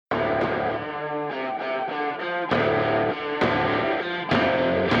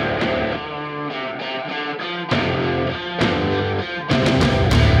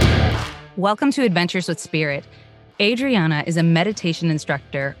Welcome to Adventures with Spirit. Adreanna is a meditation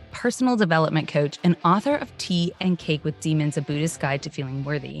instructor, personal development coach, and author of Tea and Cake with Demons, A Buddhist Guide to Feeling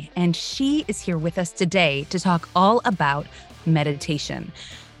Worthy. And she is here with us today to talk all about meditation.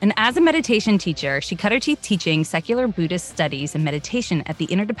 And as a meditation teacher, she cut her teeth teaching secular Buddhist studies and meditation at the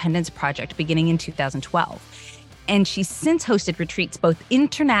Interdependence Project beginning in 2012. And she's since hosted retreats both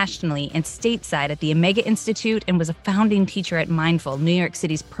internationally and stateside at the Omega Institute and was a founding teacher at Mindful, New York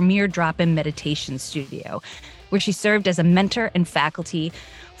City's premier drop-in meditation studio, where she served as a mentor and faculty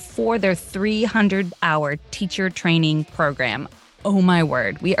for their 300-hour teacher training program. Oh my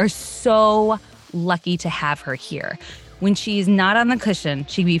word, we are so lucky to have her here. When she's not on the cushion,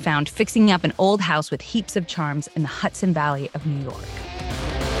 she can be found fixing up an old house with heaps of charms in the Hudson Valley of New York.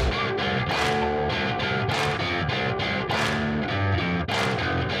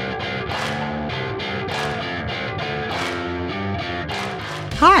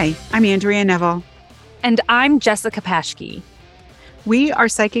 Hi, I'm Adreanna. And I'm Jessica Paschke. We are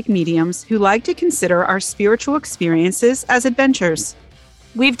psychic mediums who like to consider our spiritual experiences as adventures.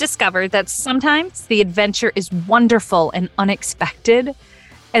 We've discovered that sometimes the adventure is wonderful and unexpected,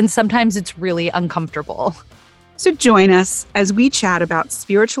 and sometimes it's really uncomfortable. So join us as we chat about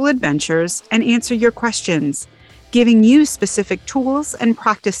spiritual adventures and answer your questions, giving you specific tools and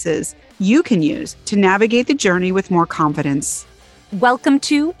practices you can use to navigate the journey with more confidence. Welcome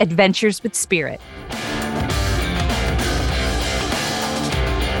to Adventures with Spirit.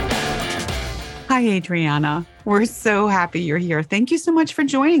 Hi, Adreanna. We're so happy you're here. Thank you so much for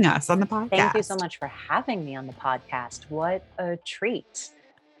joining us on the podcast. Thank you so much for having me on the podcast. What a treat.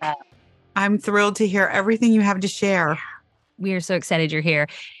 I'm thrilled to hear everything you have to share. We are so excited you're here.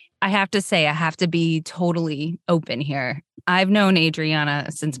 I have to say, I have to be totally open here. I've known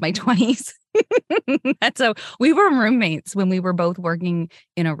Adreanna since my 20s. So we were roommates when we were both working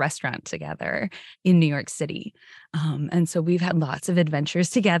in a restaurant together in New York City. And so we've had lots of adventures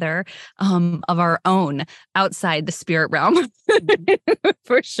together of our own outside the spirit realm,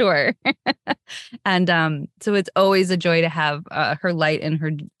 for sure. And so it's always a joy to have her light and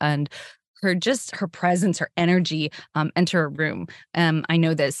her presence, her energy enter a room. I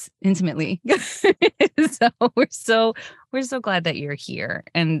know this intimately. So we're so glad that you're here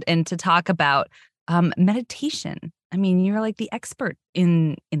and to talk about meditation. I mean, you're like the expert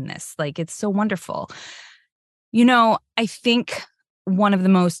in this. Like, it's so wonderful. You know, I think one of the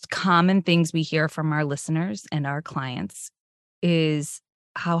most common things we hear from our listeners and our clients is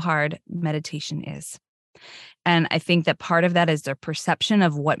how hard meditation is. And I think that part of that is their perception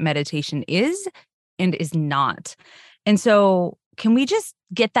of what meditation is and is not. And so can we just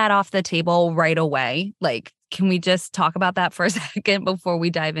get that off the table right away? Like, can we just talk about that for a second before we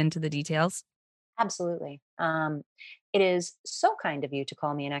dive into the details? Absolutely. It is so kind of you to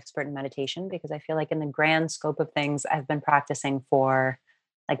call me an expert in meditation, because I feel like in the grand scope of things, I've been practicing for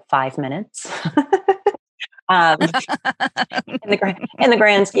like 5 minutes. In the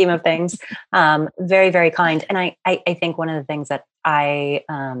grand scheme of things, very, very kind. And I think one of the things that I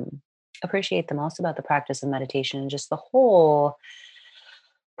appreciate the most about the practice of meditation and just the whole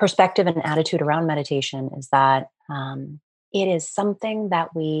perspective and attitude around meditation is that it is something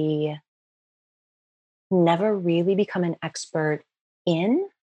that we never really become an expert in,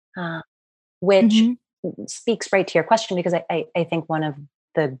 which speaks right to your question, because I think one of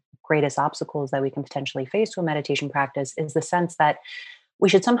the greatest obstacles that we can potentially face to a meditation practice is the sense that we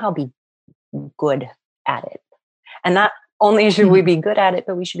should somehow be good at it. And not only should we be good at it,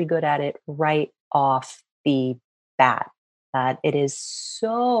 but we should be good at it right off the bat. That it is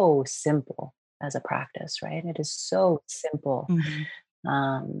so simple as a practice, right? It is so simple.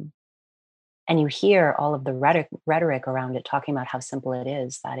 And you hear all of the rhetoric around it talking about how simple it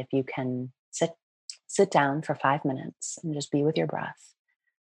is, that if you can sit down for 5 minutes and just be with your breath,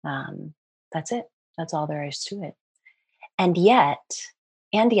 that's it. That's all there is to it. And yet,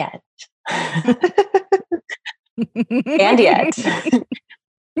 and yet,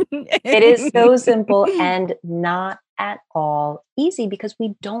 it is so simple and not at all easy, because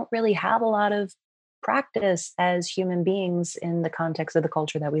we don't really have a lot of practice as human beings in the context of the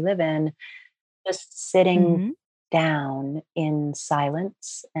culture that we live in, just sitting down in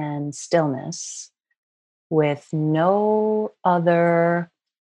silence and stillness with no other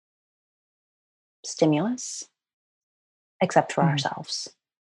stimulus except for ourselves,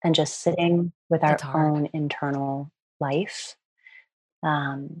 and just sitting with our own internal life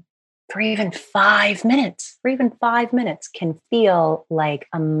for even 5 minutes. For even 5 minutes can feel like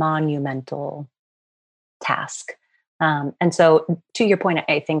a monumental task. And so to your point,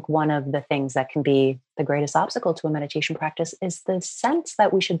 I think one of the things that can be the greatest obstacle to a meditation practice is the sense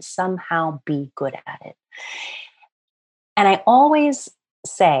that we should somehow be good at it. And I always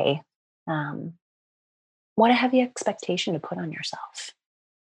say, what a heavy expectation to put on yourself.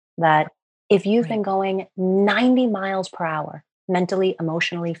 That if you've been Right. going 90 miles per hour, mentally,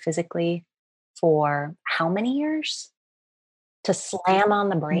 emotionally, physically, for how many years, to slam on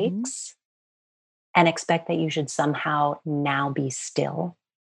the Hmm. brakes and expect that you should somehow now be still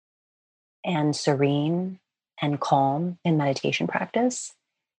and serene and calm in meditation practice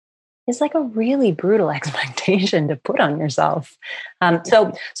is like a really brutal expectation to put on yourself.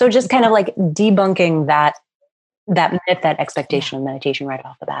 So just kind of like debunking that myth, that Yeah. expectation of meditation right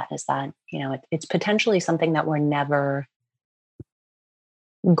off the bat is that, it's potentially something that we're never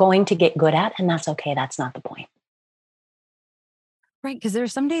going to get good at, and that's okay. That's not the point. Right. Because there are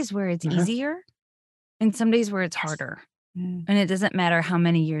some days where it's Mhm. easier and some days where it's Yes. harder. Mm, And it doesn't matter how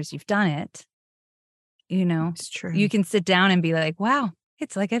many years you've done it, you know, it's you true. can sit down and be like, wow,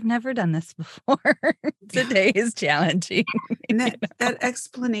 it's like I've never done this before. Today is challenging. And that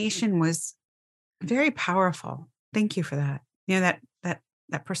explanation was very powerful. Thank you for that.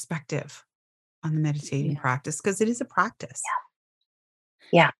 That perspective on the meditating Yeah. practice, because it is a practice.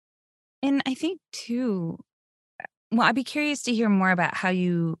 Yeah. And I think too, well, I'd be curious to hear more about how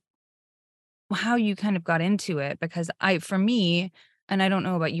you kind of got into it because for me, and I don't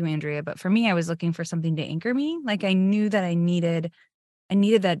know about you, Andrea, but for me, I was looking for something to anchor me. Like I knew that I needed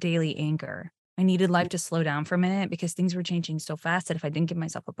that daily anchor. I needed life to slow down for a minute because things were changing so fast that if I didn't give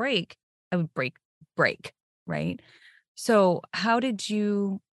myself a break, I would break, right? So how did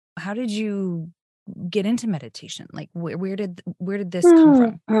you get into meditation? Like where did this come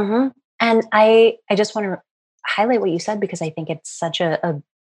from? Mm-hmm. And I just want to highlight what you said because I think it's such a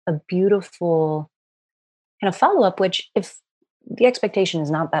beautiful kind of follow up. Which, if the expectation is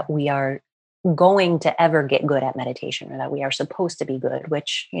not that we are going to ever get good at meditation or that we are supposed to be good,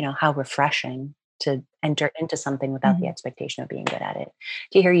 which, how refreshing to enter into something without the Mhm. expectation of being good at it.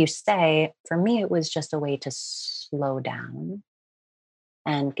 To hear you say, for me, it was just a way to slow down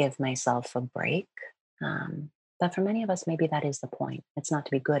and give myself a break. Um, but for many of us, maybe that is the point. It's not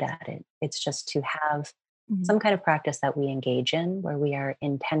to be good at it, it's just to have Mhm. some kind of practice that we engage in where we are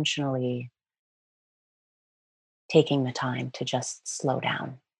intentionally taking the time to just slow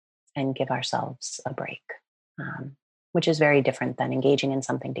down and give ourselves a break, um, which is very different than engaging in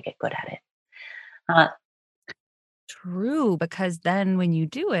something to get good at it. Uh, True, because then when you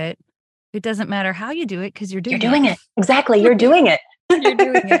do it, it doesn't matter how you do it because you're you're doing it. doing it. Exactly. You're doing it. You're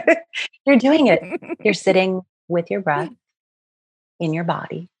doing it. You're doing it. You're sitting with your breath in your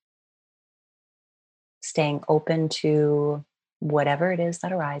body, staying open to whatever it is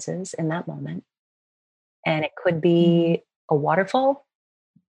that arises in that moment. And it could Mhm. be a waterfall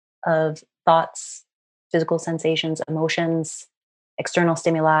of thoughts, physical sensations, emotions, external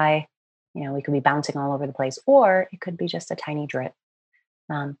stimuli. We could be bouncing all over the place, or it could be just a tiny drip.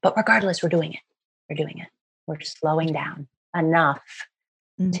 But regardless, we're doing it. We're doing it. We're just You're slowing doing it. down enough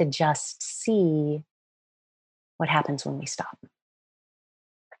Mhm. to just see what happens when we stop.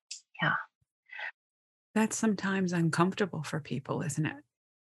 Yeah. That's sometimes uncomfortable for people, isn't it?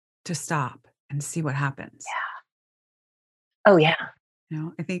 To stop and see what happens. Oh, yeah.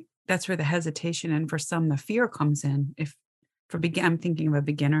 I think that's where the hesitation and for some the fear comes in. If I'm thinking of a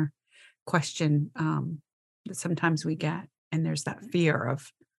beginner question that sometimes we get, and there's that fear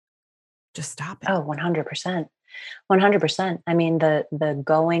of just stopping. Oh, 100%. 100%. I mean, the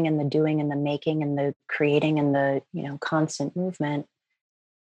going and the doing and the making and the creating and the, constant movement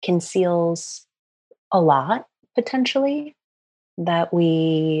conceals a lot potentially that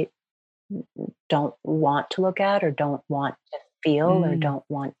we don't want to look at or don't want to feel or Mm, don't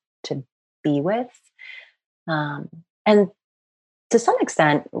want to be with. And to some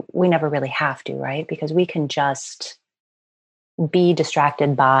extent, we never really have to, right? Because we can just be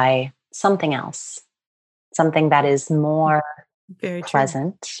distracted by something else, something that is more very true.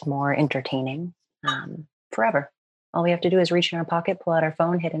 pleasant, more entertaining, forever. All we have to do is reach in our pocket, pull out our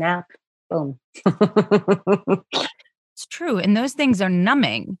phone, hit an app, boom. It's true, and those things are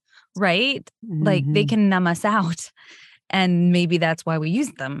numbing, right? Like, they Hmm. can numb us out, and maybe that's why we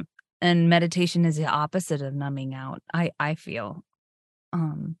use them, and meditation is the opposite of numbing out, I feel,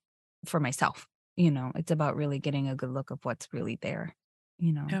 um, for myself, it's about really getting a good look of what's really there,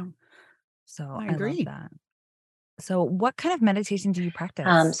 you know? Yeah, So, I I love agree. that. So, what kind of meditation do you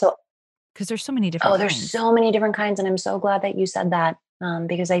practice? So Because there's so many different Oh, there's kinds. so many different kinds, and I'm so glad that you said that,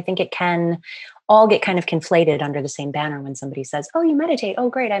 because I think it can all get kind of conflated under the same banner when somebody says, "Oh, you meditate? Oh,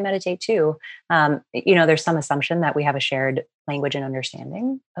 great, I meditate too." There's some assumption that we have a shared language and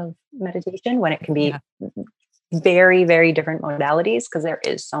understanding of meditation, when it can be very, very different modalities, because there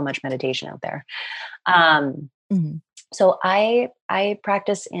is so much meditation out there. Mm-hmm. So I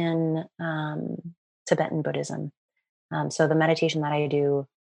practice in Tibetan Buddhism. So the meditation that I do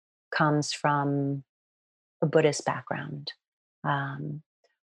comes from a Buddhist background,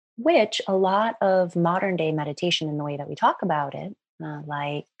 which a lot of modern day meditation, in the way that we talk about it,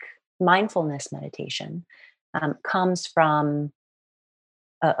 like mindfulness meditation, comes from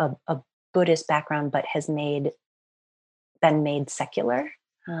a Buddhist background, but has been made secular,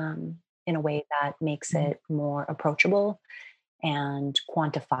 in a way that makes it more approachable and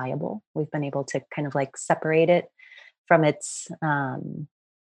quantifiable. We've been able to kind of like separate it from its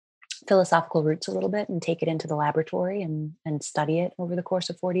philosophical roots a little bit and take it into the laboratory and study it over the course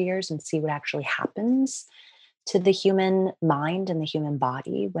of 40 years and see what actually happens to the human mind and the human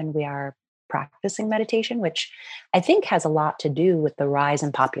body when we are practicing meditation, which I think has a lot to do with the rise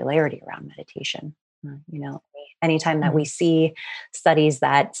in popularity around meditation. Anytime that we see studies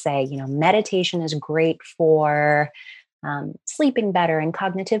that say, meditation is great for sleeping better and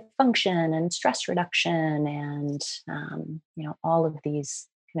cognitive function and stress reduction and, all of these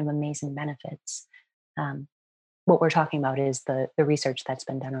kind of amazing benefits. What we're talking about is the research that's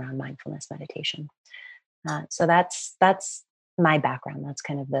been done around mindfulness meditation. So that's my background. That's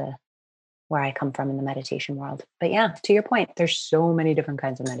kind of where I come from in the meditation world. But yeah, to your point, there's so many different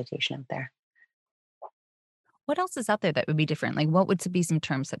kinds of meditation out there. What else is out there that would be different? Like, what would be some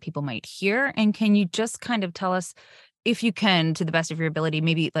terms that people might hear? And can you just kind of tell us, if you can, to the best of your ability,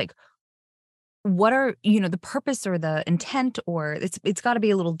 maybe like, what are, the purpose or the intent, or it's got to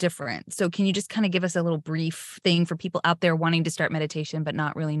be a little different. So can you just kind of give us a little brief thing for people out there wanting to start meditation, but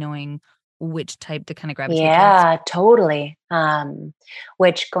not really knowing which type to kind of gravitate towards? Yeah, totally.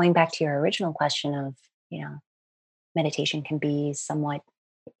 Which, going back to your original question of, meditation can be somewhat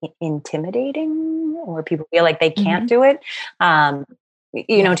intimidating, or people feel like they can't do it.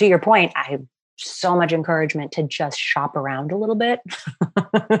 To your point, I have so much encouragement to just shop around a little bit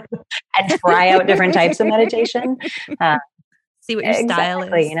and try out different types of meditation. See what your style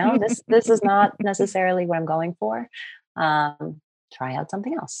is. This is not necessarily what I'm going for. Try out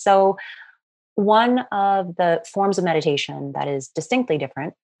something else. So one of the forms of meditation that is distinctly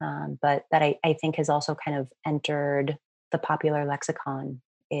different, but that I think has also kind of entered the popular lexicon,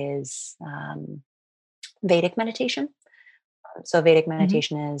 is Vedic meditation. So Vedic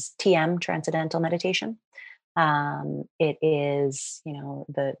meditation is TM, Transcendental Meditation. It is,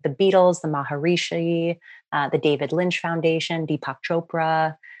 the Beatles, the Maharishi, the David Lynch Foundation, Deepak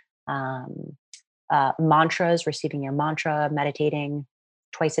Chopra, mantras, receiving your mantra, meditating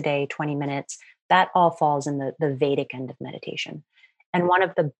twice a day, 20 minutes. That all falls in the Vedic end of meditation. And one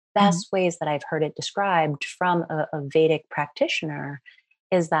of the best ways that I've heard it described from a Vedic practitioner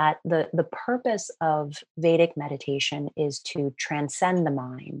is that the purpose of Vedic meditation is to transcend the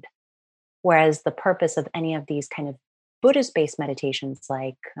mind, whereas the purpose of any of these kind of Buddhist-based meditations,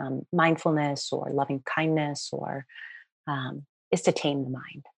 like mindfulness or loving kindness, or is to tame the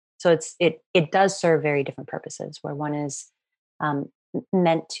mind. So it does serve very different purposes. Where one is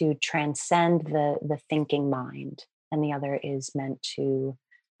meant to transcend the thinking mind, and the other is meant to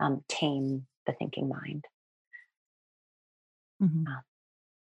tame the thinking mind.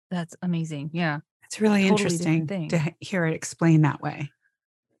 That's amazing. Yeah. It's really interesting to hear it explained that way.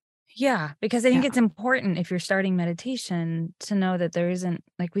 Yeah, because I think it's important, if you're starting meditation, to know that there isn't,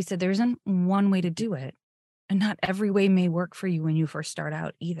 like we said, there isn't one way to do it. And not every way may work for you when you first start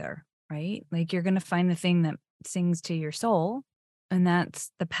out either, right? Like, you're going to find the thing that sings to your soul, and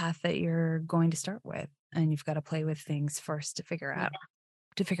that's the path that you're going to start with. And you've got to play with things first to figure out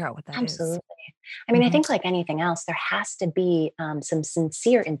what that is. Absolutely. I mean, I think like anything else, there has to be some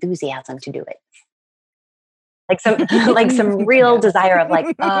sincere enthusiasm to do it. Like some real desire of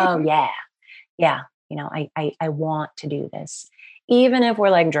like, oh yeah, I want to do this. Even if we're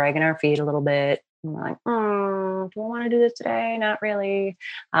like dragging our feet a little bit, I'm like, do I want to do this today? Not really.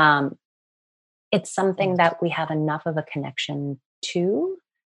 It's something that we have enough of a connection to,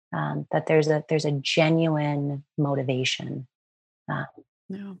 that there's a genuine motivation. A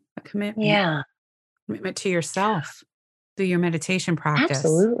commitment. Yeah. Commitment to yourself through your meditation practice.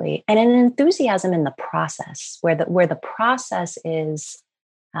 Absolutely. And an enthusiasm in the process, where the process is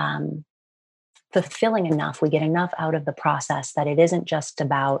fulfilling enough. We get enough out of the process that it isn't just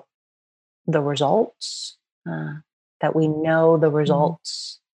about the results, that we know the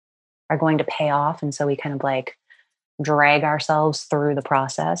results are going to pay off. And so we kind of like drag ourselves through the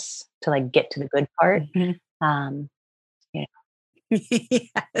process to like get to the good part.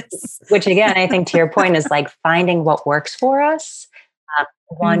 Yes. Which again, I think to your point is like finding what works for us.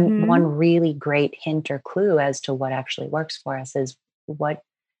 One really great hint or clue as to what actually works for us is what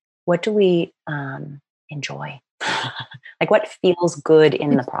do we enjoy? Like what feels good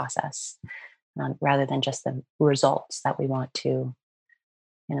in the process, rather than just the results that we want to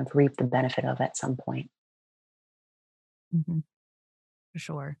reap the benefit of at some point. Mhm. For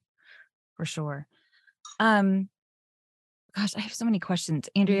sure. For sure. Um, Gosh, I have so many questions.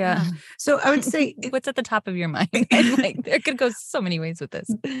 Andrea, Yeah. So I would say what's at the top of your mind? I'm like, there could go so many ways with this.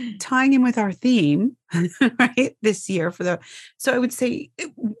 tying in with our theme, right, this year so I would say,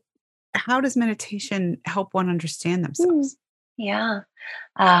 how does meditation help one understand themselves? Yeah.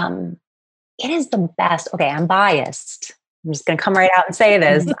 Um, it is the best. Okay, I'm biased. I'm just going to come right out and say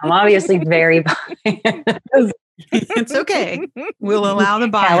this. I'm obviously very biased. It's okay. We'll allow the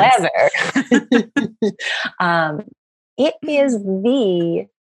bias. However, it is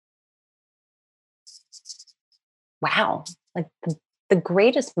wow, like the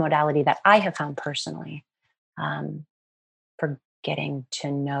greatest modality that I have found personally, um, for getting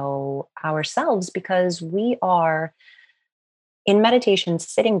to know ourselves, because we are in meditation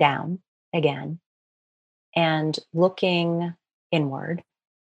sitting down again and looking inward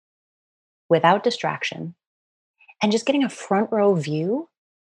without distraction and just getting a front row view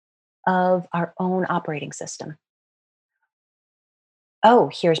of our own operating system.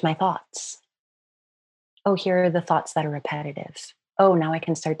 Oh, here's my thoughts. Oh, here are the thoughts that are repetitive. Oh, now I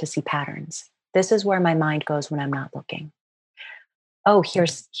can start to see patterns. This is where my mind goes when I'm not looking. Oh,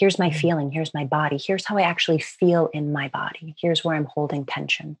 here's my feeling. Here's my body. Here's how I actually feel in my body. Here's where I'm holding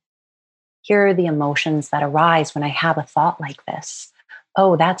tension. Here are the emotions that arise when I have a thought like this.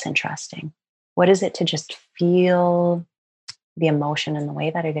 Oh, that's interesting. What is it to just feel the emotion and the way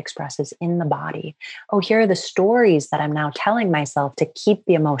that it expresses in the body? Oh, here are the stories that I'm now telling myself to keep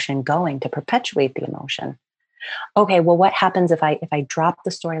the emotion going, to perpetuate the emotion. Okay, well, what happens if I drop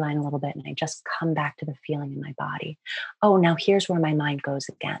the storyline a little bit and I just come back to the feeling in my body? Oh, now here's where my mind goes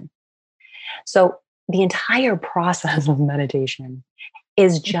again. So the entire process of meditation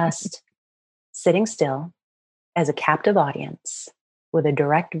is just sitting still as a captive audience with a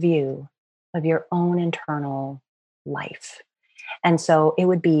direct view of your own internal life. And so it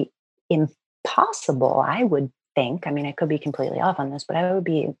would be impossible, I would think. I mean, I could be completely off on this, but it would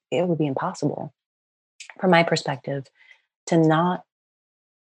be impossible from my perspective to not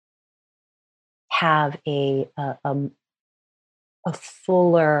have a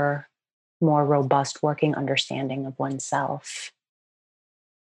fuller, more robust working understanding of oneself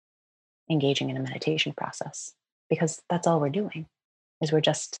engaging in a meditation process, because that's all we're doing is we're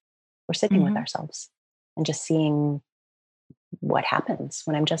sitting with Mhm. ourselves and just seeing what happens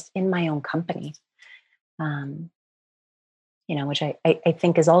when I'm just in my own company. um, which I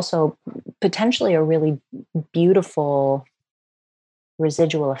think is also potentially a really beautiful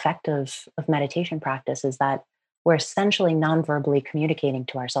residual effect of meditation practice, is that we're essentially non-verbally communicating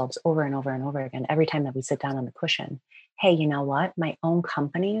to ourselves over and over and over again every time that we sit down on the cushion. Hey, you know what? My own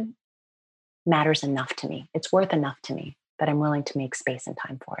company matters enough to me. It's worth enough to me that I'm willing to make space and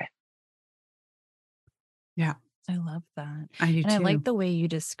time for it. Yeah, I love that. I do And I like too. the way you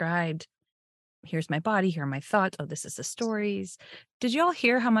described, here's my body, here are my thoughts. Oh, this is the stories. Did y'all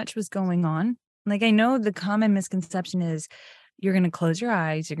hear how much was going on? Like, I know the common misconception is you're going to close your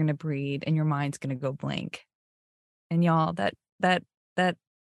eyes, you're going to breathe, and your mind's going to go blank. And y'all, that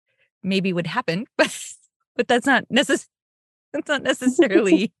maybe would happen, but that's not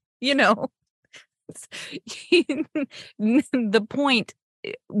necessarily, you know, the point.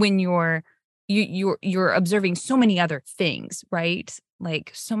 When you're observing so many other things, right?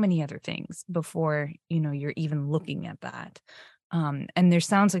 Like so many other things before you're even looking at that. And there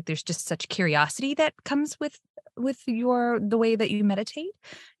sounds like there's just such curiosity that comes with the way that you meditate.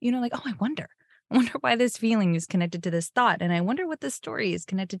 Like, oh, I wonder why this feeling is connected to this thought, and I wonder what this story is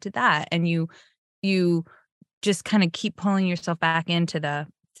connected to that. And you just kind of keep pulling yourself back into the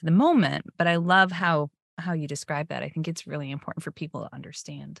moment. But I love how you describe that. I think it's really important for people to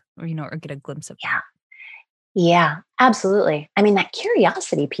understand, or get a glimpse of Yeah. that. Yeah, absolutely. I mean, that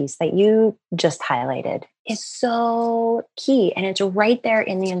curiosity piece that you just highlighted is so key, and it's right there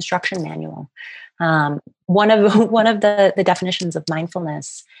in the instruction manual. One of one of the definitions of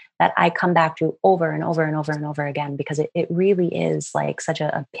mindfulness that I come back to over and over and over and over again, because it really is like such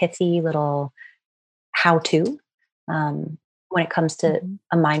a pithy little how to, when it comes to Mhm.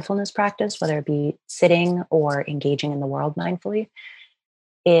 a mindfulness practice, whether it be sitting or engaging in the world mindfully,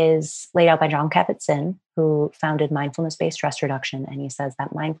 is laid out by John Kabat-Zinn, who founded mindfulness-based stress reduction. And he says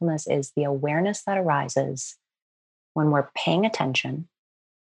that mindfulness is the awareness that arises when we're paying attention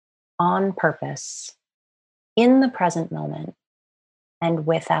on purpose in the present moment and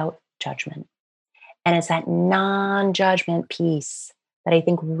without judgment. And it's that non-judgment piece that I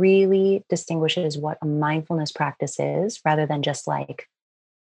think really distinguishes what a mindfulness practice is, rather than just like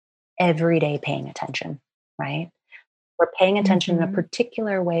everyday paying attention, right? We're paying attention in a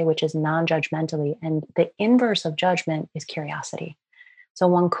particular way, which is non-judgmentally. And the inverse of judgment is curiosity. So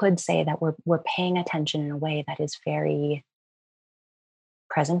one could say that we're paying attention in a way that is very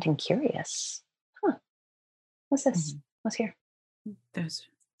present and curious. Huh, what's this? What's here? Those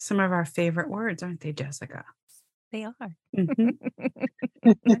some of our favorite words, aren't they, Jessica? They are.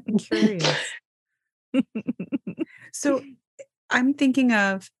 I'm curious. So I'm thinking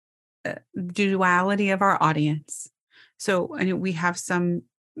of duality of our audience. So I know we have some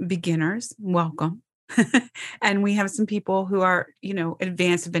beginners, welcome. And we have some people who are,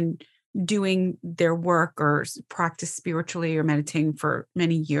 advanced, have been doing their work or practice spiritually or meditating for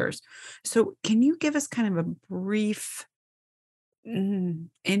many years. So can you give us kind of a brief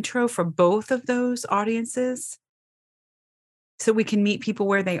intro for both of those audiences so we can meet people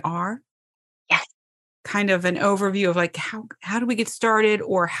where they are? Yes. Kind of an overview of like, how do we get started,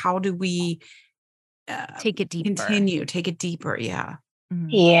 or how do we take it deeper? Take it deeper. Yeah.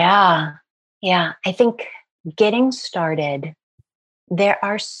 Yeah. Yeah. I think getting started, there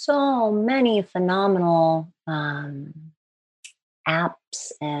are so many phenomenal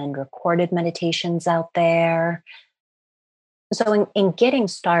apps and recorded meditations out there. So in getting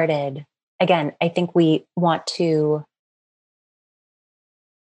started, again, I think we want to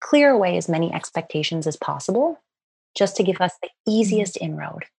clear away as many expectations as possible, just to give us the easiest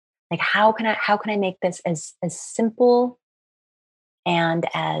inroad. Like, how can I make this as simple and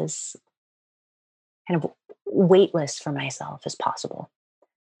as kind of weightless for myself as possible?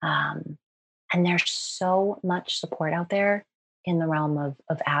 And there's so much support out there in the realm of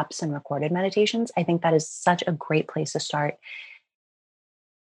apps and recorded meditations. I think that is such a great place to start.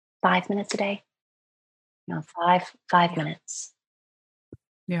 5 minutes a day, five minutes.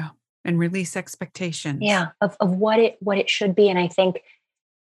 Yeah. And release expectations. Yeah. Of what it should be. And I think,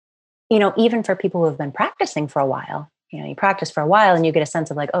 even for people who have been practicing for a while, you practice for a while and you get a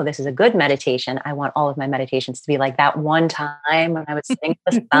sense of like, oh, this is a good meditation. I want all of my meditations to be like that one time when I was sitting in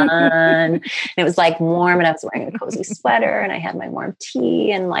the sun and it was like warm and I was wearing a cozy sweater and I had my warm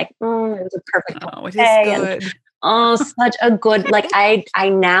tea and like, it was a perfect day. Good. And, such a good, like I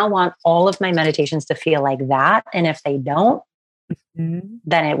now want all of my meditations to feel like that. And if they don't, then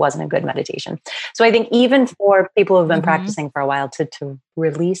it wasn't a good meditation. So I think even for people who've been practicing for a while to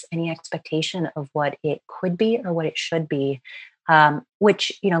release any expectation of what it could be or what it should be,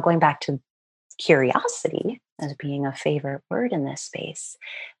 which, going back to curiosity as being a favorite word in this space,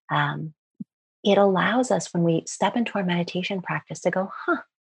 it allows us when we step into our meditation practice to go,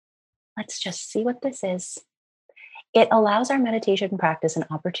 let's just see what this is. It allows our meditation practice an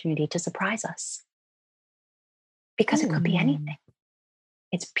opportunity to surprise us because it could be anything.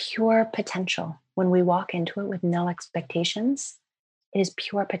 It's pure potential. When we walk into it with no expectations, it is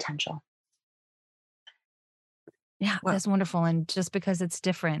pure potential. Yeah, that's wonderful. And just because it's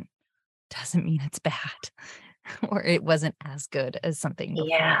different doesn't mean it's bad or it wasn't as good as something before.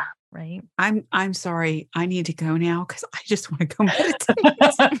 Yeah. Right. I'm sorry. I need to go now because I just want to go meditate.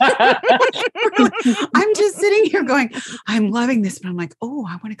 I'm just sitting here going, I'm loving this, but I'm like, oh,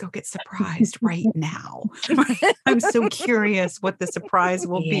 I want to go get surprised right now. I'm so curious what the surprise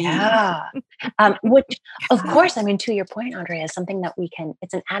will be. Which, of course, I mean, to your point, Andrea, is something that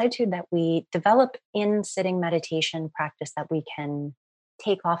it's an attitude that we develop in sitting meditation practice that we can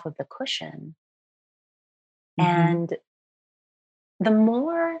take off of the cushion. And the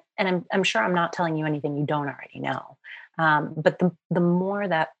more, and I'm sure I'm not telling you anything you don't already know, but the more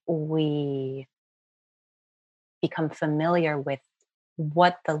that we become familiar with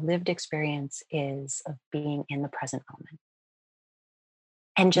what the lived experience is of being in the present moment,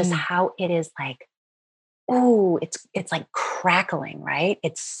 and just how it is like, ooh, it's like crackling, right?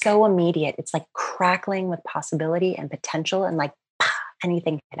 It's so immediate. It's like crackling with possibility and potential, and like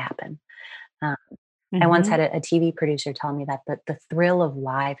anything could happen. I once had a TV producer tell me that the thrill of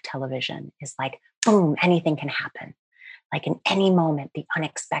live television is like, boom, anything can happen. Like in any moment, the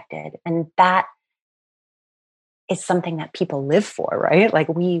unexpected. And that is something that people live for, right? Like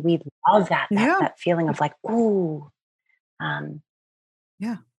we love that feeling of like, ooh.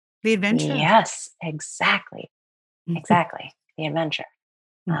 The adventure. Yes, exactly. Exactly. The adventure.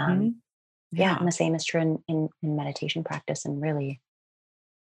 And the same is true in meditation practice and really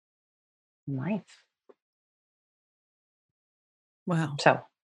in life. Wow. So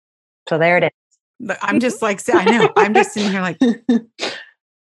there it is. I'm just like, I know. I'm just sitting here like,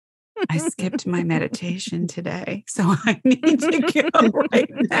 I skipped my meditation today, so I need to go right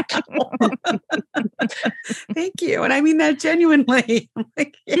now. Thank you. And I mean that genuinely. I'm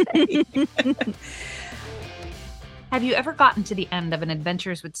like, yay. Have you ever gotten to the end of an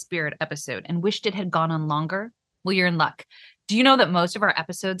Adventures with Spirit episode and wished it had gone on longer? Well, you're in luck. Do you know that most of our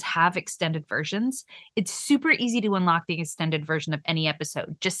episodes have extended versions? It's super easy to unlock the extended version of any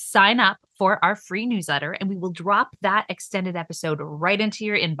episode. Just sign up for our free newsletter and we will drop that extended episode right into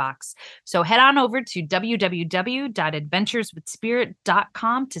your inbox. So head on over to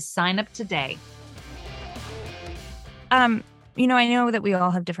www.adventureswithspirit.com to sign up today. I know that we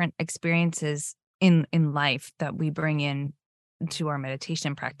all have different experiences in life that we bring in to our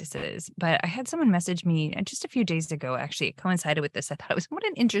meditation practices, but I had someone message me just a few days ago. Actually, it coincided with this. I thought it was what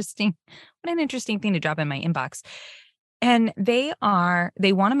an interesting thing to drop in my inbox. And they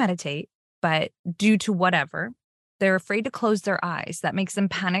want to meditate, but due to whatever, they're afraid to close their eyes. That makes them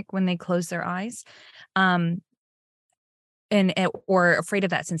panic when they close their eyes. Or afraid of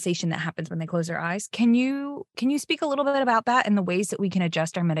that sensation that happens when they close their eyes. Can you speak a little bit about that and the ways that we can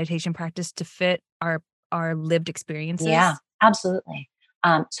adjust our meditation practice to fit our lived experiences? Yeah, absolutely.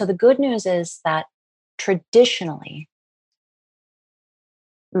 So the good news is that traditionally,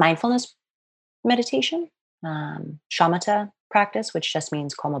 mindfulness meditation, shamatha practice, which just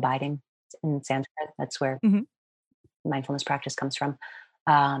means calm abiding in Sanskrit, that's where mindfulness practice comes from,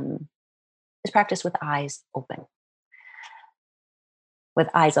 is practiced with eyes open. With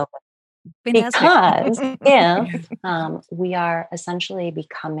eyes open. Fantastic. Because if we are essentially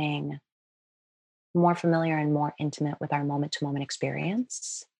becoming more familiar and more intimate with our moment-to-moment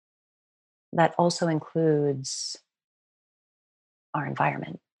experience, that also includes our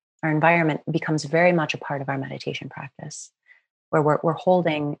environment. Our environment becomes very much a part of our meditation practice, where we're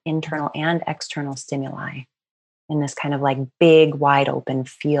holding internal and external stimuli in this kind of like big, wide open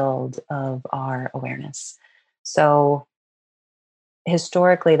field of our awareness. So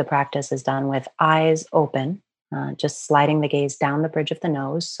historically, the practice is done with eyes open, just sliding the gaze down the bridge of the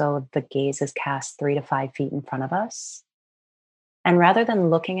nose so the gaze is cast 3 to 5 feet in front of us. And rather than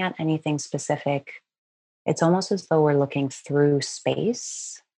looking at anything specific, it's almost as though we're looking through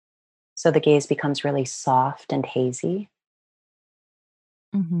space. So the gaze becomes really soft and hazy.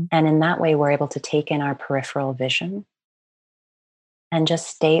 Mm-hmm. And in that way, we're able to take in our peripheral vision and just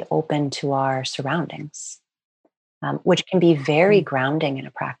stay open to our surroundings. Which can be very grounding in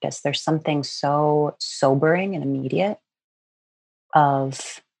a practice. There's something so sobering and immediate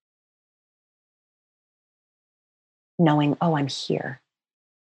of knowing, oh, I'm here.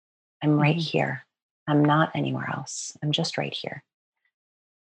 I'm right here. I'm not anywhere else. I'm just right here.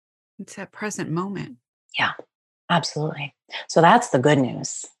 It's that present moment. Yeah, absolutely. So that's the good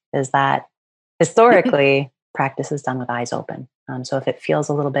news, is that historically, practice is done with eyes open. So if it feels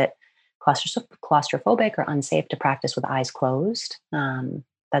a little bit claustrophobic or unsafe to practice with eyes closed,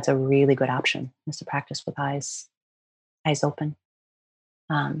 that's a really good option, is to practice with eyes open.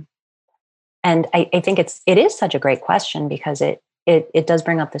 And I think it is such a great question, because it does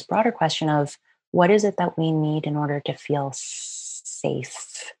bring up this broader question of what is it that we need in order to feel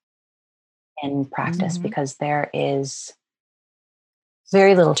safe in practice, because there is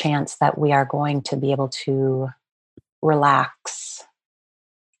very little chance that we are going to be able to relax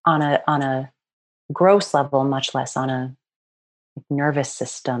on a gross level, much less on a nervous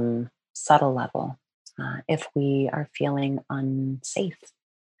system subtle level, if we are feeling unsafe.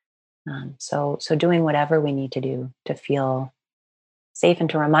 So doing whatever we need to do to feel safe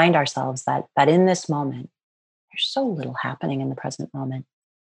and to remind ourselves that in this moment, there's so little happening in the present moment.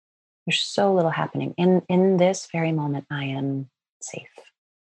 There's so little happening in this very moment. I am safe.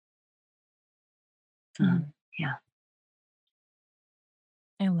 Yeah.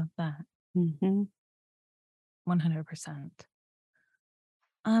 I love that. 100%.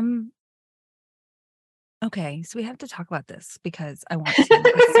 Okay, so we have to talk about this because I want to.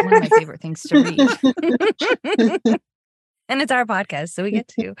 It's one of my favorite things to read. And it's our podcast, so we get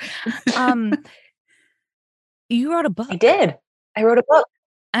to. You wrote a book. I did. I wrote a book.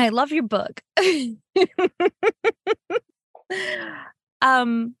 I love your book. And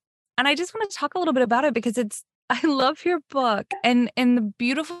I just want to talk a little bit about it because I love your book. And the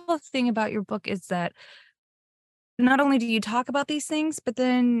beautiful thing about your book is that not only do you talk about these things, but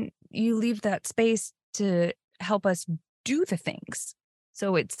then you leave that space to help us do the things.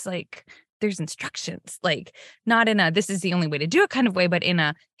 So it's like there's instructions, like not in a this is the only way to do it kind of way, but in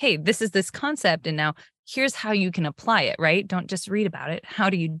a hey, this is this concept and now here's how you can apply it, right? Don't just read about it. How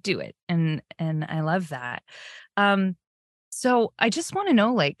do you do it? And I love that. So I just want to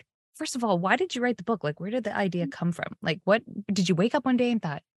know, like, first of all, why did you write the book? Like, where did the idea come from? Like, what did you wake up one day and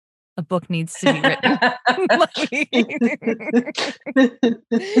thought a book needs to be written?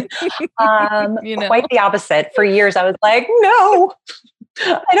 Quite the opposite. For years, I was like, no,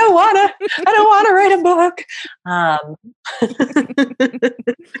 I don't want to write a book.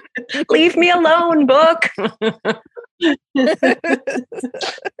 Leave me alone, book.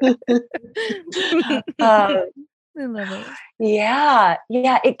 I love it. Yeah.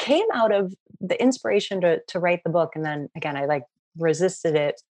 It came out of the inspiration to write the book. And then again, I like resisted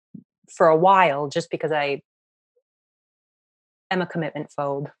it for a while just because I am a commitment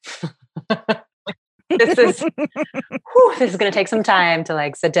phobe. This is going to take some time to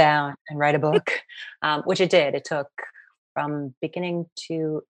like sit down and write a book, which it did. It took from beginning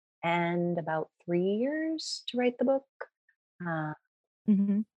to end about 3 years to write the book.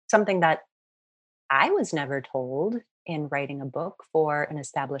 Something that I was never told in writing a book for an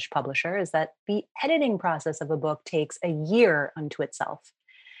established publisher is that the editing process of a book takes a year unto itself.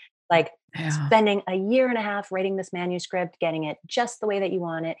 Like spending a year and a half writing this manuscript, getting it just the way that you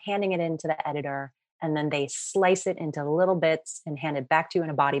want it, handing it into the editor, and then they slice it into little bits and hand it back to you in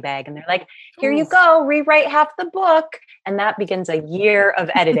a body bag. And they're like, here you go, rewrite half the book. And that begins a year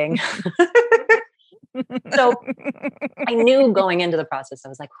of editing. So I knew going into the process, I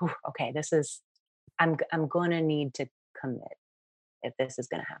was like, okay, I'm going to need to commit if this is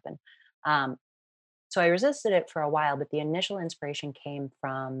going to happen. So I resisted it for a while, but the initial inspiration came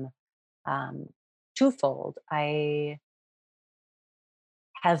from twofold. I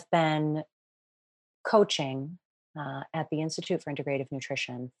have been coaching at the Institute for Integrative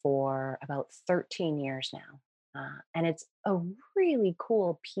Nutrition for about 13 years now. And it's a really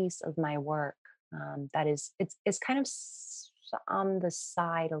cool piece of my work that it's kind of on the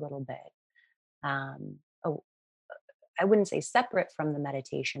side a little bit. I wouldn't say separate from the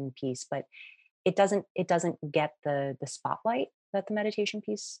meditation piece, but it doesn't get the spotlight that the meditation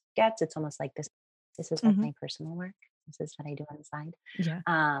piece gets. It's almost like this is like my personal work. This is what I do on the side.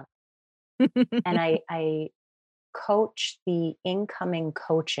 Yeah. And I coach the incoming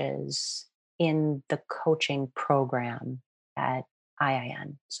coaches in the coaching program at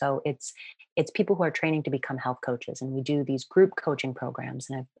IIN. So it's people who are training to become health coaches, and we do these group coaching programs.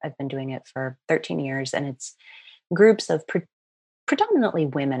 And I've been doing it for 13 years, and it's groups of predominantly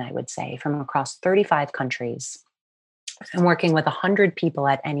women, I would say, from across 35 countries. I'm working with 100 people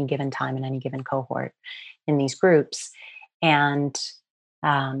at any given time in any given cohort in these groups, and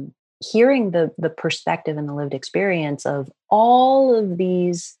hearing the perspective and the lived experience of all of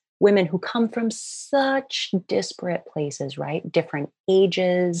these women who come from such disparate places, right? Different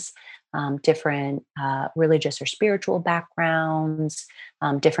ages, different religious or spiritual backgrounds,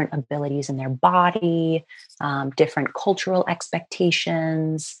 different abilities in their body, different cultural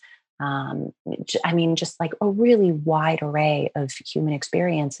expectations. Just like a really wide array of human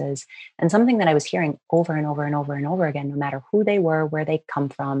experiences, and something that I was hearing over and over and over and over again, no matter who they were, where they come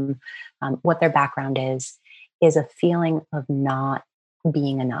from, what their background is a feeling of not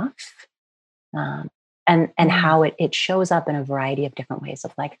being enough. And how it shows up in a variety of different ways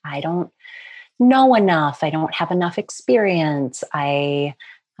of like, I don't know enough. I don't have enough experience. I'm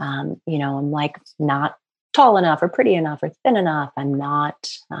like not tall enough or pretty enough or thin enough. I'm not,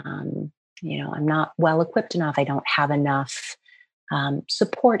 I'm not well equipped enough. I don't have enough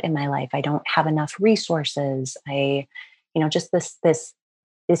support in my life. I don't have enough resources. Just this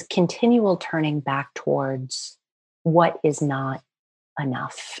continual turning back towards what is not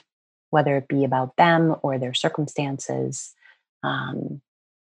enough, whether it be about them or their circumstances, and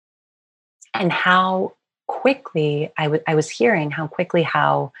how quickly I was hearing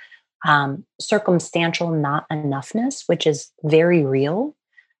how circumstantial not enoughness, which is very real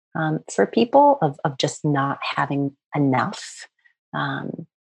for people of just not having enough,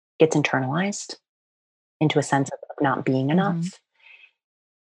 gets internalized into a sense of not being enough.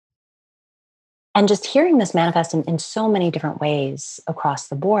 And just hearing this manifest in so many different ways across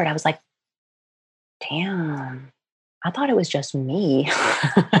the board, I was like, damn, I thought it was just me.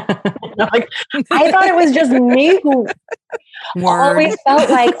 I thought it was just me who always felt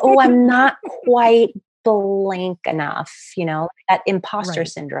like, I'm not quite blank enough, that imposter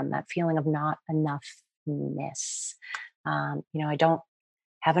syndrome, that feeling of not enoughness. I don't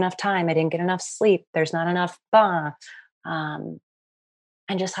have enough time. I didn't get enough sleep. There's not enough.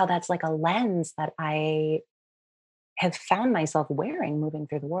 And just how that's like a lens that I have found myself wearing moving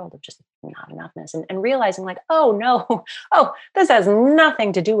through the world of just not enoughness, and realizing like, oh no, oh, this has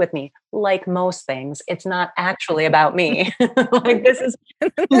nothing to do with me. Like most things, it's not actually about me. Like this is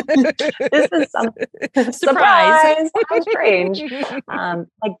some Surprise. surprise. How strange.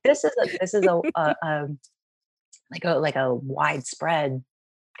 Like this is a like a widespread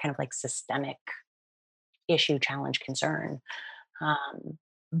kind of like systemic issue, challenge, concern. Um,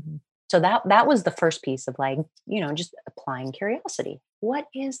 Mhm. so that was the first piece of like, just applying curiosity. What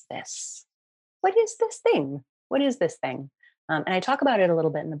is this? What is this thing? What is this thing? And I talk about it a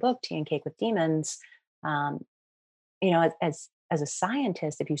little bit in the book, Tea and Cake with Demons. Um, as a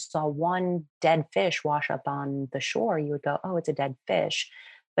scientist, if you saw one dead fish wash up on the shore, you would go, "Oh, it's a dead fish."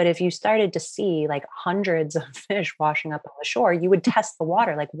 But if you started to see like hundreds of fish washing up on the shore, you would test the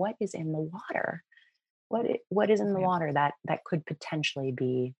water. Like, what is in the water? What is in the Yeah. water that could potentially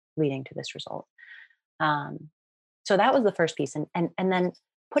be leading to this result? Um, so that was the first piece, and then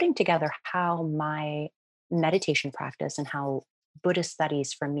putting together how my meditation practice and how Buddhist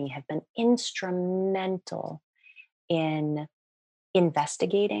studies for me have been instrumental in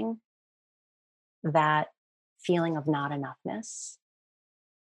investigating that feeling of not enoughness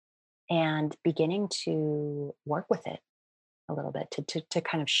and beginning to work with it a little bit to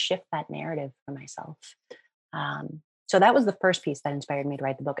kind of shift that narrative for myself. So that was the first piece that inspired me to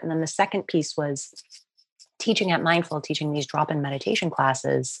write the book. And then the second piece was teaching at Mindful, teaching these drop-in meditation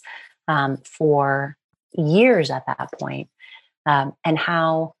classes for years at that point, and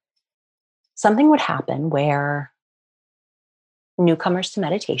how something would happen where newcomers to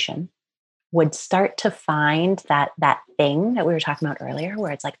meditation would start to find that thing that we were talking about earlier,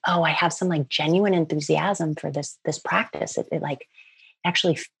 where it's like, oh, I have some like genuine enthusiasm for this practice. It like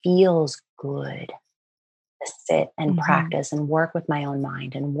actually feels good to sit and Mhm. practice and work with my own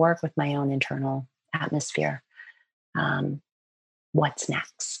mind and work with my own internal atmosphere. Um, what's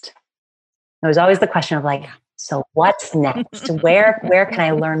next? It was always the question of like, Yeah. so what's next? Where can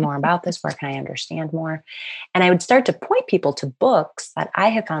I learn more about this? Where can I understand more? And I would start to point people to books that I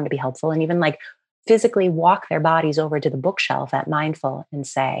have found to be helpful, and even like physically walk their bodies over to the bookshelf at Mindful and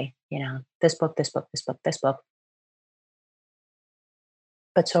say, this book, this book, this book, this book.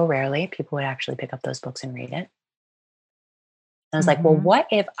 But so rarely people would actually pick up those books and read it. I was like, well, Mhm. what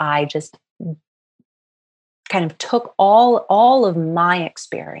if I just kind of took all of my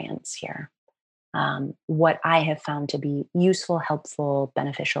experience here, what I have found to be useful, helpful,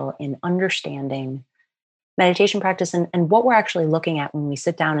 beneficial in understanding meditation practice, and what we're actually looking at when we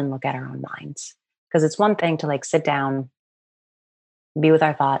sit down and look at our own minds. Because it's one thing to like sit down, be with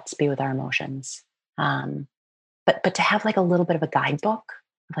our thoughts, be with our emotions. Um, but to have like a little bit of a guidebook,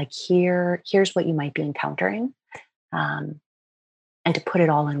 like here's what you might be encountering, um, and to put it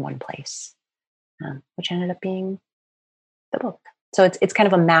all in one place, which ended up being the book. So it's kind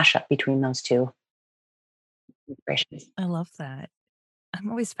of a mashup between those two inspirations. I love that. I'm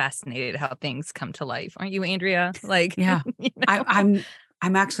always fascinated how things come to life. Aren't you, Andrea? Like, Yeah. you I, know?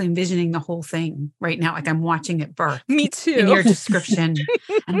 I'm actually envisioning the whole thing right now. Like I'm watching it birth Me in too. your description.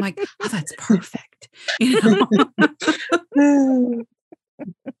 And I'm like, oh, that's perfect. You know?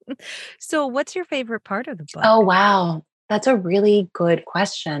 So, what's your favorite part of the book? Oh wow, that's a really good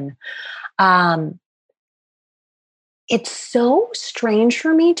question. Um, it's so strange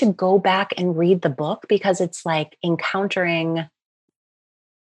for me to go back and read the book because it's like encountering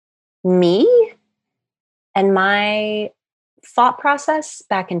me and my thought process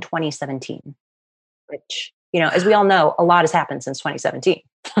back in 2017, which, as we Wow. all know, a lot has happened since 2017.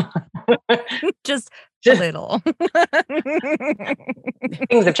 Just a Just little.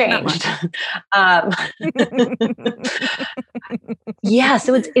 things have Not changed. much. um, yeah,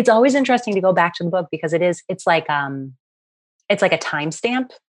 so it's always interesting to go back to the book because it's like a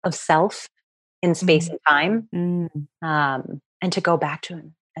timestamp of self in space Mhm. and time, Mm, and to go back to it,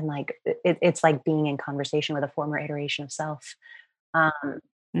 and like it's like being in conversation with a former iteration of self. Um,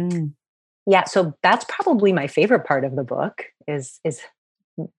 mm, yeah, so that's probably my favorite part of the book is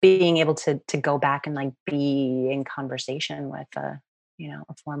being able to go back and like be in conversation with a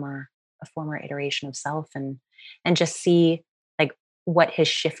former iteration of self, and just see like what has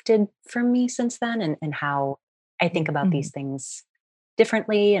shifted for me since then, and how I think about these Mhm. things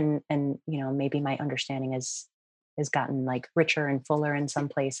differently, and maybe my understanding has gotten like richer and fuller in some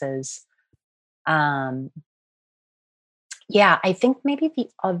places. um yeah, I think maybe the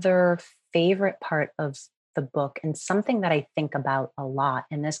other favorite part of the book, and something that I think about a lot,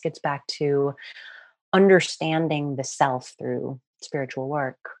 and this gets back to understanding the self through spiritual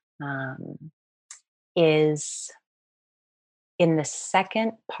work, is in the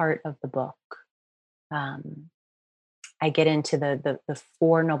second part of the book. Um, I get into the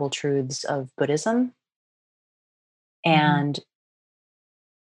Four Noble Truths of Buddhism. And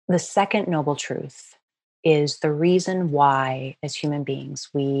the second noble truth is the reason why, as human beings,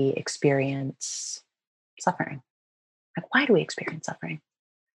 we experience suffering. Like, why do we experience suffering?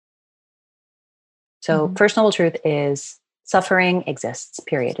 So, first noble truth is suffering exists,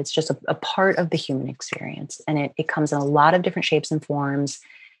 period. It's just a part of the human experience. And it comes in a lot of different shapes and forms,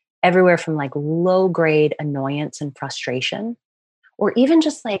 everywhere from like low grade annoyance and frustration, or even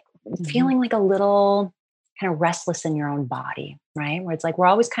just like feeling like a little kind of restless in your own body, right? Where it's like we're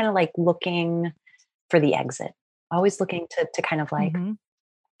always kind of like looking for the exit, always looking to kind of like, I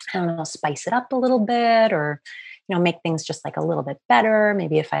don't know, spice it up a little bit, or, you know, make things just like a little bit better.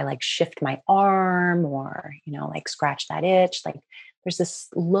 Maybe if I like shift my arm, or, you know, like scratch that itch, like there's this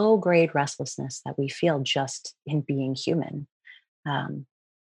low grade restlessness that we feel just in being human.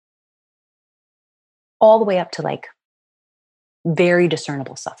 All the way up to like very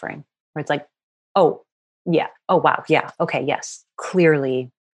discernible suffering, where it's like, oh, yeah, oh, wow, yeah, okay, yes,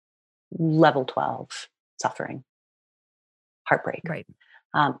 clearly level 12 suffering, heartbreak. Right.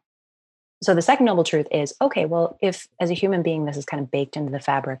 So the second noble truth is, okay, well, if as a human being, this is kind of baked into the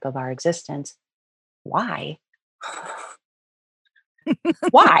fabric of our existence, why?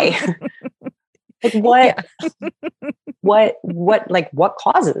 Why? Like what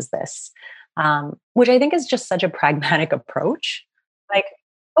causes this? Which I think is just such a pragmatic approach. Like,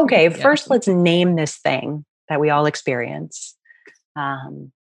 okay, first let's name this thing that we all experience.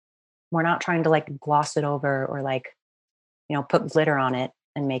 We're not trying to like gloss it over or like, you know, put glitter on it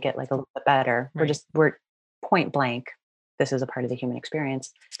and make it like a little bit better. Right. We're point blank. This is a part of the human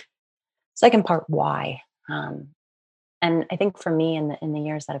experience. Second part, why? And I think for me, in the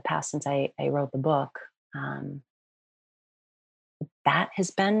years that have passed since I wrote the book, that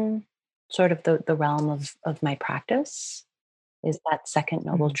has been sort of the realm of my practice, is that second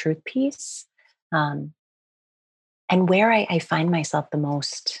noble truth piece. And where I find myself the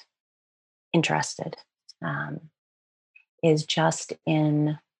most interested is just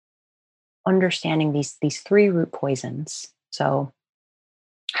in understanding these three root poisons. So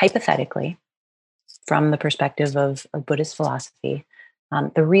hypothetically, from the perspective of Buddhist philosophy,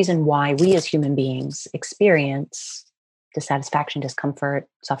 the reason why we as human beings experience dissatisfaction, discomfort,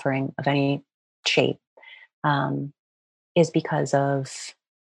 suffering of any shape is because of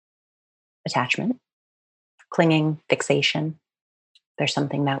attachment, clinging, fixation. There's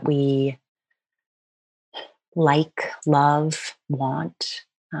something that we like, love, want,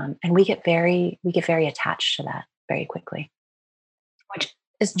 and we get very attached to that very quickly, which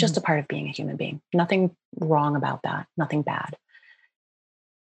is just a part of being a human being. Nothing wrong about that. Nothing bad.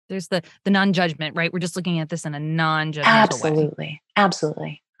 There's the non-judgment, right? We're just looking at this in a non-judgmental way.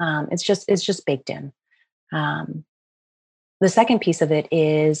 Absolutely. It's just baked in. The second piece of it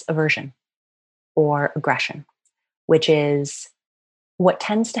is aversion or aggression, which is what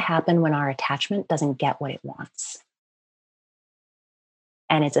tends to happen when our attachment doesn't get what it wants.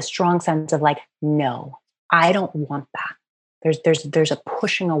 And it's a strong sense of like, no, I don't want that. There's a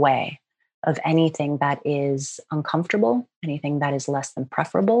pushing away of anything that is uncomfortable, anything that is less than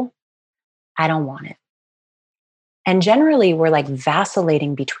preferable. I don't want it. And generally, we're like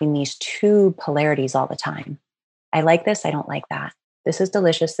vacillating between these two polarities all the time. I like this, I don't like that. This is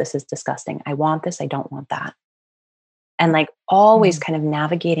delicious, this is disgusting. I want this, I don't want that. And like always kind of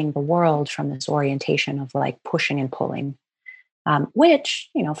navigating the world from this orientation of like pushing and pulling, which,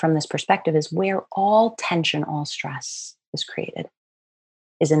 you know, from this perspective is where all tension, all stress is created,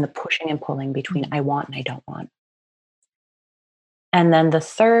 is in the pushing and pulling between I want and I don't want. And then the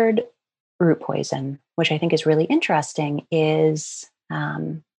third root poison, which I think is really interesting, is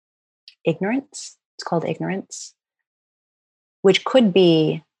ignorance. It's called ignorance, which could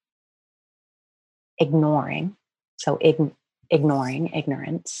be ignoring. So ignoring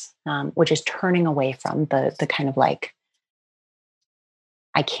ignorance, which is turning away from the kind of like,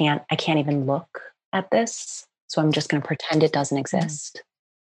 I can't even look at this, so I'm just going to pretend it doesn't exist.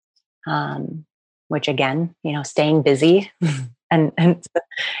 Which again, you know, staying busy and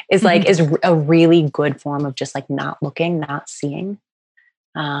is like is a really good form of just like not looking, not seeing.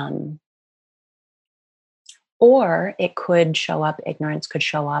 Or it could show up, ignorance could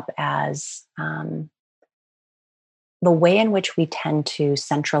show up as the way in which we tend to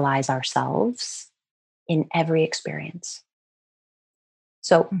centralize ourselves in every experience.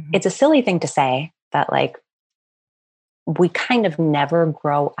 So it's a silly thing to say that like we kind of never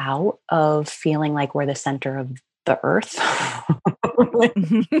grow out of feeling like we're the center of the earth.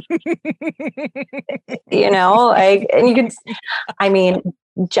 You know, like, and you can, I mean,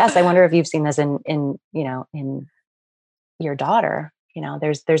 Jess, I wonder if you've seen this in your daughter,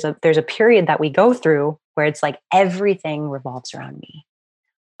 there's a period that we go through where it's like everything revolves around me.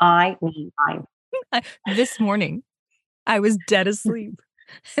 I, me, mine. This morning, I was dead asleep.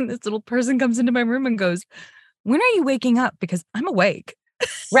 And this little person comes into my room and goes, "When are you waking up? Because I'm awake."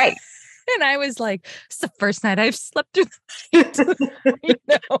 Right. And I was like, "It's the first night I've slept through the night."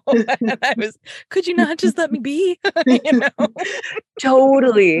 And I was, "Could you not just let me be?"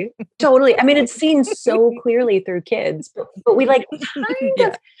 Totally. I mean, it's seen so clearly through kids, but we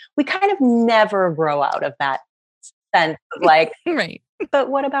we kind of never grow out of that sense of like, right. but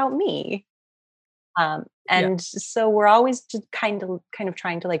what about me? So we're always just kind of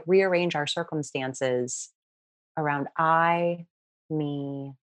trying to like rearrange our circumstances around I,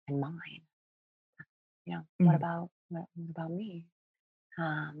 me, and mine. What about me?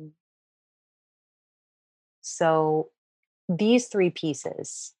 So these three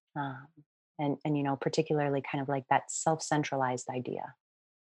pieces, and particularly kind of like that self-centralized idea,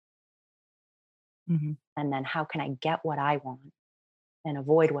 Mm-hmm. and then how can I get what I want and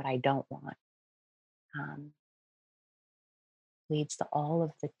avoid what I don't want, leads to all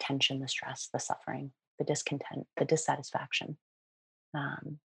of the tension, the stress, the suffering, the discontent, the dissatisfaction.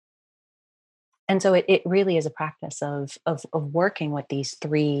 And so it really is a practice of working with these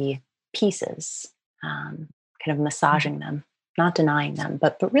three pieces, kind of massaging them, not denying them,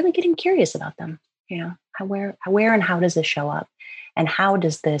 but really getting curious about them. Where and how does this show up, and how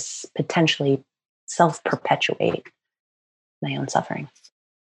does this potentially self-perpetuate my own suffering?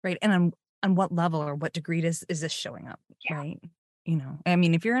 Right. And on what level or what degree is this showing up? Yeah. Right. I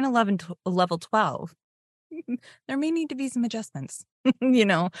mean, if you're in level 12, there may need to be some adjustments,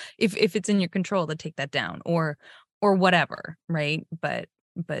 if it's in your control to take that down or whatever. Right. But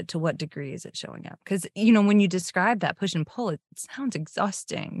to what degree is it showing up? Because, when you describe that push and pull, it sounds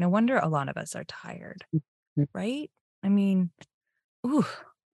exhausting. No wonder a lot of us are tired. Mhm. Right. I mean, ooh,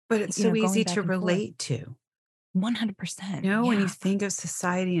 but it's so easy to back and forth. relate to. 100%. When you think of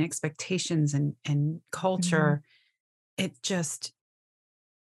society and expectations and culture, it just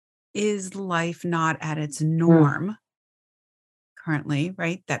is life not at its norm currently,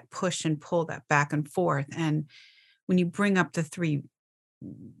 right? That push and pull, that back and forth. And when you bring up the three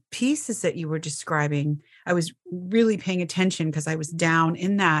pieces that you were describing, I was really paying attention because I was down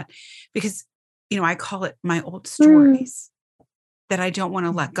in that because, I call it my old stories that I don't want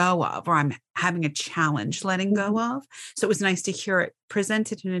to let go of, or I'm having a challenge letting go of. So it was nice to hear it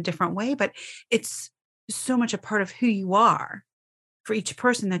presented in a different way, but it's so much a part of who you are for each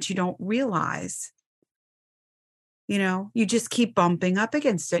person that you don't realize. You just keep bumping up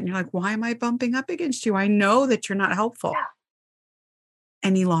against it. And you're like, why am I bumping up against you? I know that you're not helpful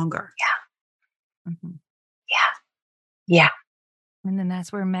any longer. Yeah. Mm-hmm. Yeah. And then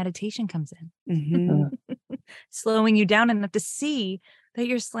that's where meditation comes in. Mm-hmm. Slowing you down enough to see that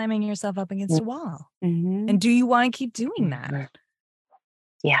you're slamming yourself up against a wall. Mm-hmm. And do you want to keep doing that?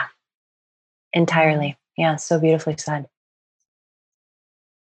 Yeah. Entirely. Yeah. So beautifully said.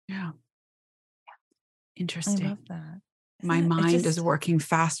 Yeah. Interesting. I love that. My mind is working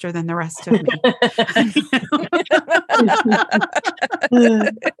faster than the rest of me.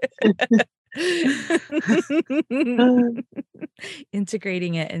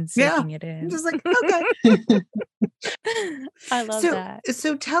 Integrating it and soaking it in. I'm just like, okay. I love that.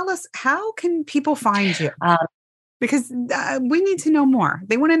 So tell us, how can people find you? Because we need to know more.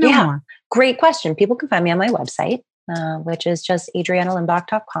 They want to know more. Great question. People can find me on my website, which is just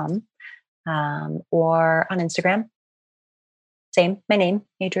adreannalimbach.com, or on Instagram. Same, my name,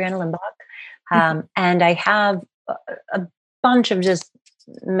 Adreanna Limbach. And I have a bunch of just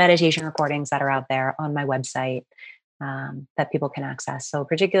meditation recordings that are out there on my website that people can access. So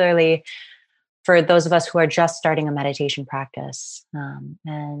particularly for those of us who are just starting a meditation practice,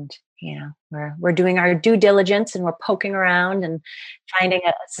 and we're doing our due diligence and we're poking around and finding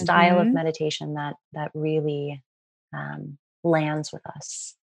a style of meditation that really lands with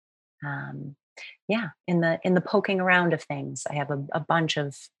us. In the poking around of things, I have a bunch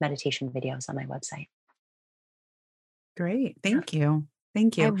of meditation videos on my website. Great. Thank you. I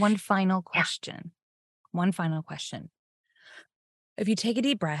have one final question. One final question. If you take a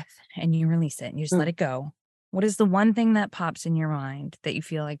deep breath and you release it and you just let it go, what is the one thing that pops in your mind that you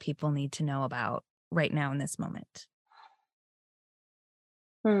feel like people need to know about right now in this moment?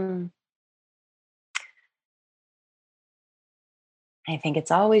 I think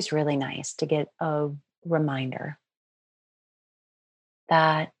it's always really nice to get a reminder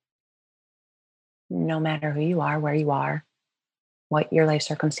that no matter who you are, where you are, what your life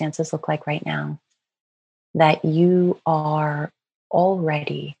circumstances look like right now, that you are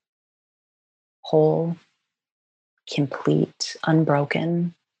already whole, complete,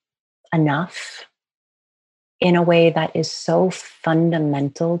 unbroken, enough in a way that is so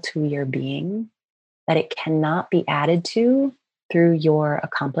fundamental to your being that it cannot be added to through your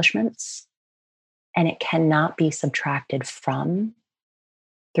accomplishments, and it cannot be subtracted from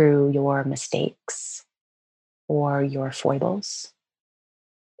through your mistakes or your foibles.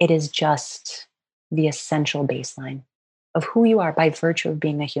 It is just the essential baseline of who you are by virtue of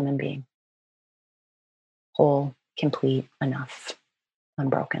being a human being. Whole, complete, enough,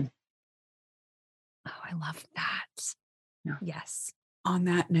 unbroken. Oh, I love that. Yeah. Yes. On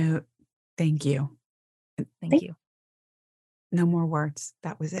that note, thank you. Thank you. No more words.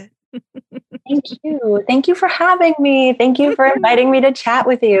 That was it. Thank you. Thank you for having me. Thank you for inviting me to chat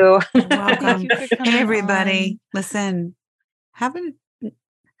with you. Welcome. Thank you for coming Hey, everybody. on. Listen, have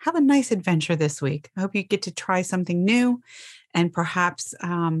a nice adventure this week. I hope you get to try something new and perhaps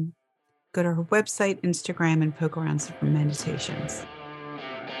go to her website, Instagram, and poke around some meditations.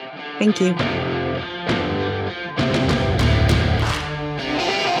 Thank you.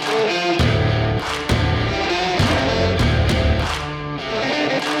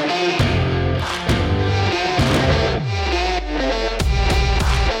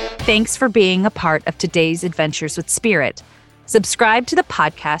 Thanks for being a part of today's Adventures with Spirit. Subscribe to the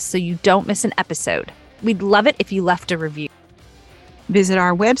podcast so you don't miss an episode. We'd love it if you left a review. Visit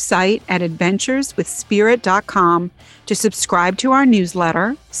our website at adventureswithspirit.com to subscribe to our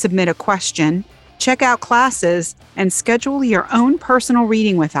newsletter, submit a question, check out classes, and schedule your own personal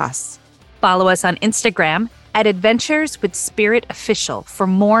reading with us. Follow us on Instagram at Adventures with Spirit Official for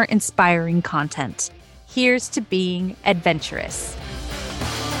more inspiring content. Here's to being adventurous.